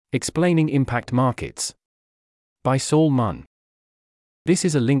Explaining Impact Markets. By Saul Munn. This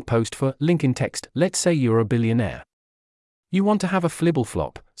is a link post for link in text. Let's say you're a billionaire. You want to have a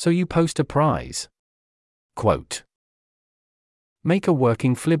flibble-flop, so you post a prize. Quote. Make a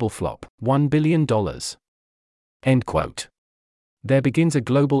working flibble-flop, $1 billion. End quote. There begins a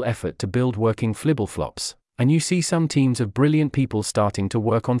global effort to build working flibble-flops, and you see some teams of brilliant people starting to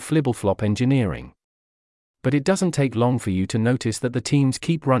work on flibble-flop engineering. But it doesn't take long for you to notice that the teams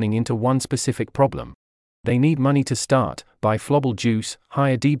keep running into one specific problem. They need money to start, buy flobble juice,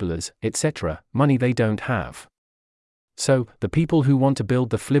 hire debellers, etc., money they don't have. So, the people who want to build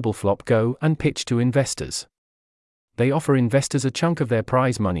the flibble-flop go and pitch to investors. They offer investors a chunk of their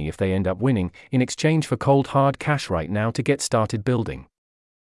prize money if they end up winning, in exchange for cold hard cash right now to get started building.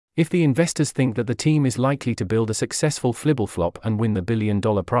 If the investors think that the team is likely to build a successful flibble-flop and win the $1 billion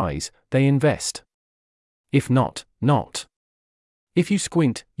prize, they invest. If not, not. If you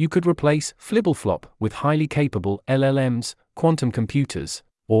squint, you could replace flibble-flop with highly capable LLMs, quantum computers,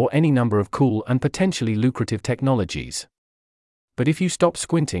 or any number of cool and potentially lucrative technologies. But if you stop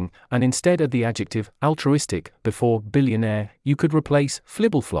squinting, and instead add the adjective altruistic before billionaire, you could replace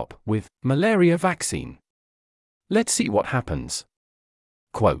flibble-flop with malaria vaccine. Let's see what happens.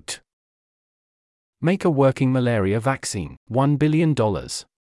 Quote. Make a working malaria vaccine, $1 billion.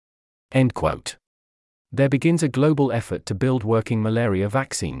 End quote. There begins a global effort to build working malaria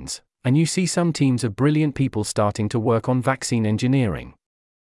vaccines, and you see some teams of brilliant people starting to work on vaccine engineering.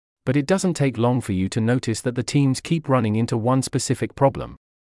 But it doesn't take long for you to notice that the teams keep running into one specific problem.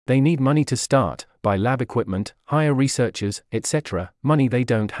 They need money to start, buy lab equipment, hire researchers, etc., money they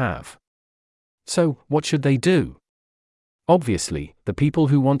don't have. So, what should they do? Obviously, the people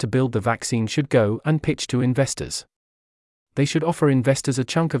who want to build the vaccine should go and pitch to investors. They should offer investors a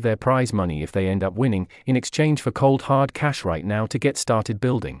chunk of their prize money if they end up winning, in exchange for cold hard cash right now to get started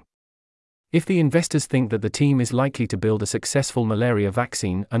building. If the investors think that the team is likely to build a successful malaria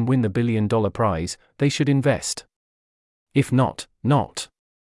vaccine and win the $1 billion prize, they should invest. If not, not.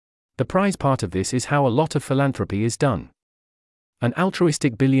 The prize part of this is how a lot of philanthropy is done. An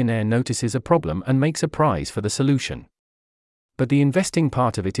altruistic billionaire notices a problem and makes a prize for the solution. But the investing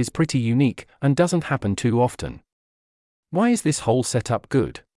part of it is pretty unique and doesn't happen too often. Why is this whole setup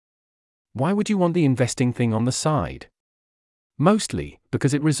good? Why would you want the investing thing on the side? Mostly,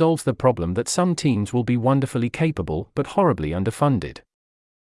 because it resolves the problem that some teams will be wonderfully capable but horribly underfunded.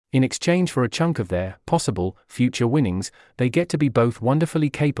 In exchange for a chunk of their possible future winnings, they get to be both wonderfully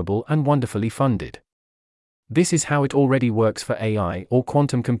capable and wonderfully funded. This is how it already works for AI or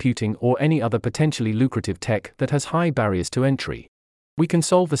quantum computing or any other potentially lucrative tech that has high barriers to entry. We can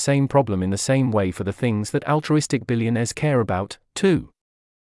solve the same problem in the same way for the things that altruistic billionaires care about, too.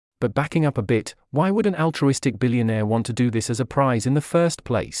 But backing up a bit, why would an altruistic billionaire want to do this as a prize in the first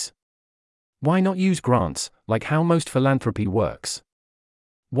place? Why not use grants, like how most philanthropy works?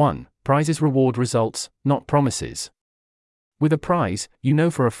 1. Prizes reward results, not promises. With a prize, you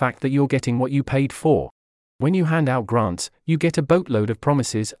know for a fact that you're getting what you paid for. When you hand out grants, you get a boatload of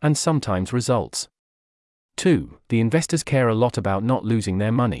promises and sometimes results. 2. The investors care a lot about not losing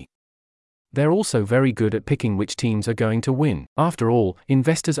their money. They're also very good at picking which teams are going to win. After all,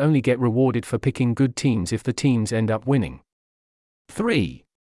 investors only get rewarded for picking good teams if the teams end up winning. 3.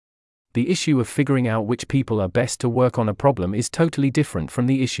 The issue of figuring out which people are best to work on a problem is totally different from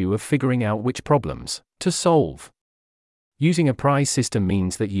the issue of figuring out which problems to solve. Using a prize system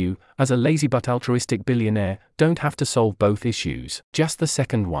means that you, as a lazy but altruistic billionaire, don't have to solve both issues, just the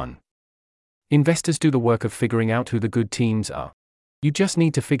second one. Investors do the work of figuring out who the good teams are. You just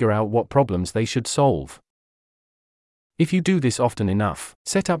need to figure out what problems they should solve. If you do this often enough,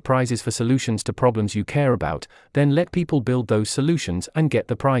 set up prizes for solutions to problems you care about, then let people build those solutions and get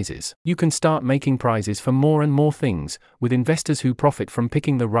the prizes. You can start making prizes for more and more things, with investors who profit from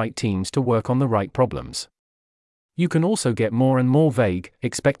picking the right teams to work on the right problems. You can also get more and more vague,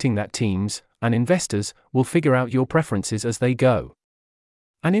 expecting that teams and investors will figure out your preferences as they go.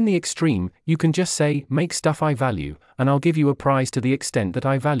 And in the extreme, you can just say, make stuff I value, and I'll give you a prize to the extent that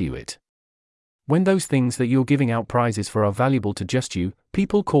I value it. When those things that you're giving out prizes for are valuable to just you,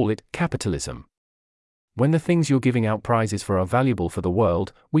 people call it capitalism. When the things you're giving out prizes for are valuable for the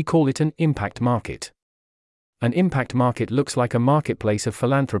world, we call it an impact market. An impact market looks like a marketplace of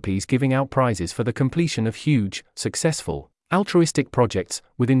philanthropies giving out prizes for the completion of huge, successful, altruistic projects,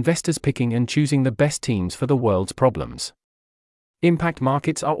 with investors picking and choosing the best teams for the world's problems. Impact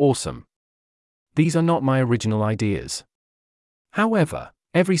markets are awesome. These are not my original ideas. However,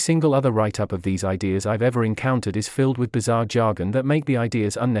 every single other write-up of these ideas I've ever encountered is filled with bizarre jargon that make the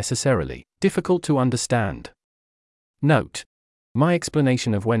ideas unnecessarily difficult to understand. Note: My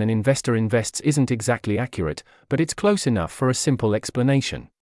explanation of when an investor invests isn't exactly accurate, but it's close enough for a simple explanation.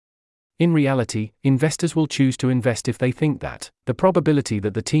 In reality, investors will choose to invest if they think that the probability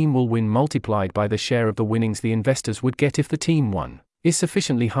that the team will win multiplied by the share of the winnings the investors would get if the team won is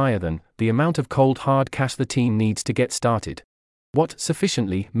sufficiently higher than the amount of cold hard cash the team needs to get started. What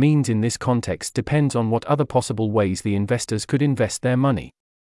sufficiently means in this context depends on what other possible ways the investors could invest their money.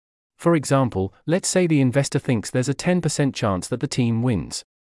 For example, let's say the investor thinks there's a 10% chance that the team wins.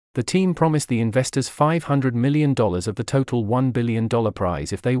 The team promised the investors $500 million of the total $1 billion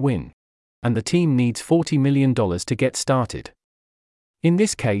prize if they win. And the team needs $40 million to get started. In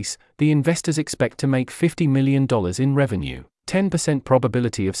this case, the investors expect to make $50 million in revenue, 10%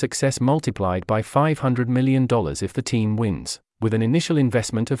 probability of success multiplied by $500 million if the team wins, with an initial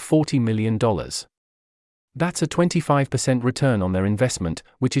investment of $40 million. That's a 25% return on their investment,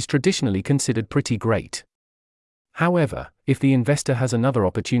 which is traditionally considered pretty great. However, if the investor has another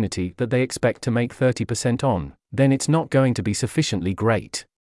opportunity that they expect to make 30% on, then it's not going to be sufficiently great.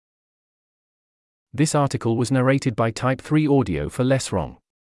 This article was narrated by Type 3 Audio for Less Wrong.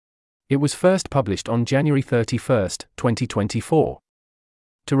 It was first published on January 31, 2024.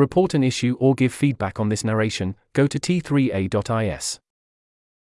 To report an issue or give feedback on this narration, go to t3a.is.